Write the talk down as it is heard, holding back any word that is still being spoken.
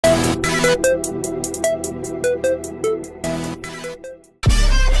Gang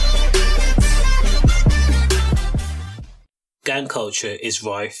culture is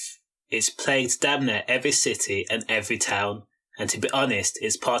rife. It's plagued damn near every city and every town, and to be honest,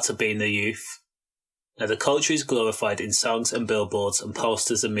 it's part of being a youth. Now the culture is glorified in songs and billboards and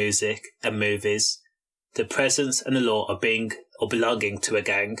posters and music and movies. The presence and the law of being or belonging to a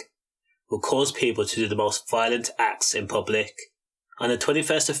gang will cause people to do the most violent acts in public. On the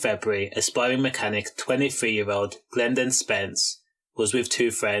 21st of February, aspiring mechanic 23-year-old Glendon Spence was with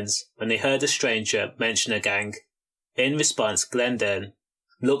two friends when they heard a stranger mention a gang. In response, Glendon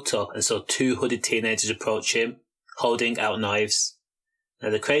looked up and saw two hooded teenagers approach him, holding out knives.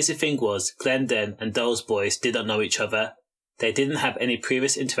 Now the crazy thing was, Glendon and those boys didn't know each other. They didn't have any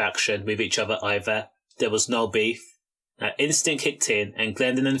previous interaction with each other either. There was no beef. Now instinct kicked in and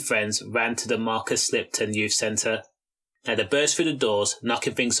Glendon and friends ran to the Marcus Lipton Youth Centre. Now they burst through the doors,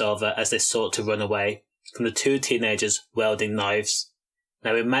 knocking things over as they sought to run away from the two teenagers wielding knives.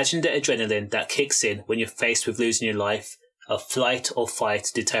 Now imagine the adrenaline that kicks in when you're faced with losing your life, a flight or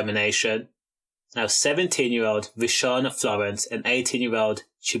fight determination. Now 17-year-old Rishon Florence and 18-year-old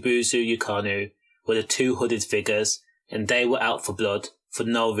Chibuzu Yukanu were the two hooded figures, and they were out for blood for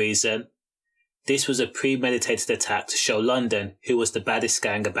no reason. This was a premeditated attack to show London who was the baddest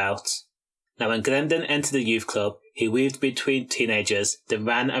gang about. Now when Glendon entered the youth club, he weaved between teenagers, then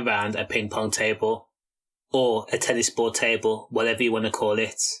ran around a ping pong table, or a tennis board table, whatever you want to call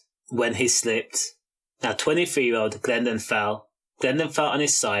it, when he slipped. Now 23-year-old Glendon fell. Glendon fell on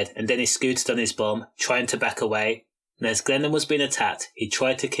his side and then he scooted on his bum, trying to back away. And as Glendon was being attacked, he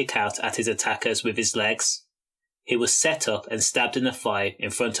tried to kick out at his attackers with his legs. He was set up and stabbed in the thigh in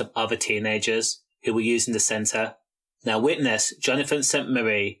front of other teenagers who were using the centre. Now witness Jonathan St.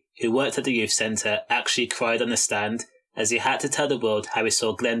 Marie, who worked at the youth centre, actually cried on the stand as he had to tell the world how he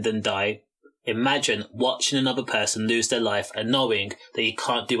saw Glendon die. Imagine watching another person lose their life and knowing that you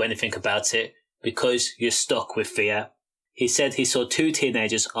can't do anything about it because you're stuck with fear. He said he saw two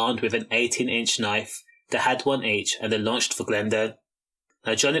teenagers armed with an 18-inch knife. They had one each and they launched for Glendon.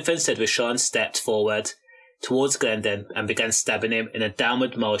 Now Jonathan said Rishon stepped forward towards Glendon and began stabbing him in a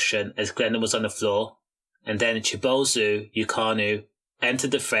downward motion as Glendon was on the floor. And then Chibuzu Yukanu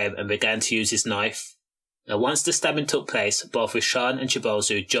entered the frame and began to use his knife. Now once the stabbing took place, both Rishon and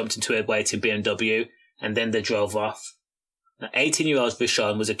Chibuzu jumped into a waiting BMW and then they drove off. Now 18-year-old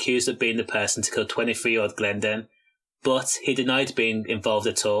Rishon was accused of being the person to kill 23-year-old Glendon, but he denied being involved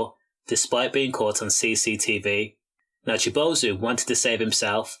at all, despite being caught on CCTV. Now Chibuzu wanted to save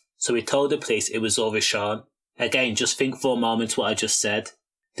himself, so he told the police it was all Rishon. Again, just think for a moment what I just said.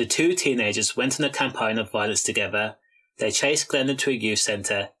 The two teenagers went on a campaign of violence together. They chased Glendon to a youth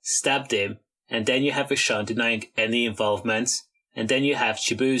centre, stabbed him, and then you have Rishon denying any involvement, and then you have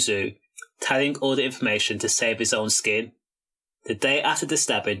Chibuzu telling all the information to save his own skin. The day after the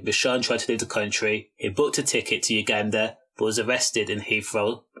stabbing, Rishon tried to leave the country. He booked a ticket to Uganda, but was arrested in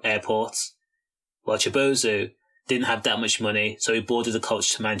Heathrow Airport. While Chibuzu didn't have that much money, so he boarded a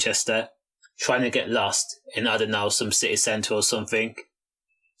coach to Manchester, trying to get lost in, I don't know, some city centre or something.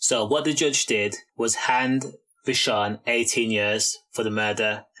 So what the judge did was hand Rishon 18 years for the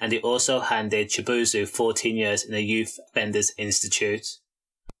murder, and he also handed Chibuzu 14 years in a youth offenders institute.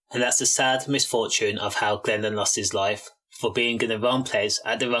 And that's the sad misfortune of how Glendon lost his life, for being in the wrong place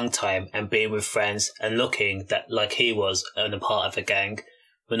at the wrong time and being with friends and looking that like he was a part of a gang,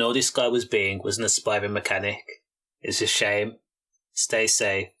 when all this guy was being was an aspiring mechanic. It's a shame. Stay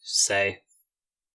safe.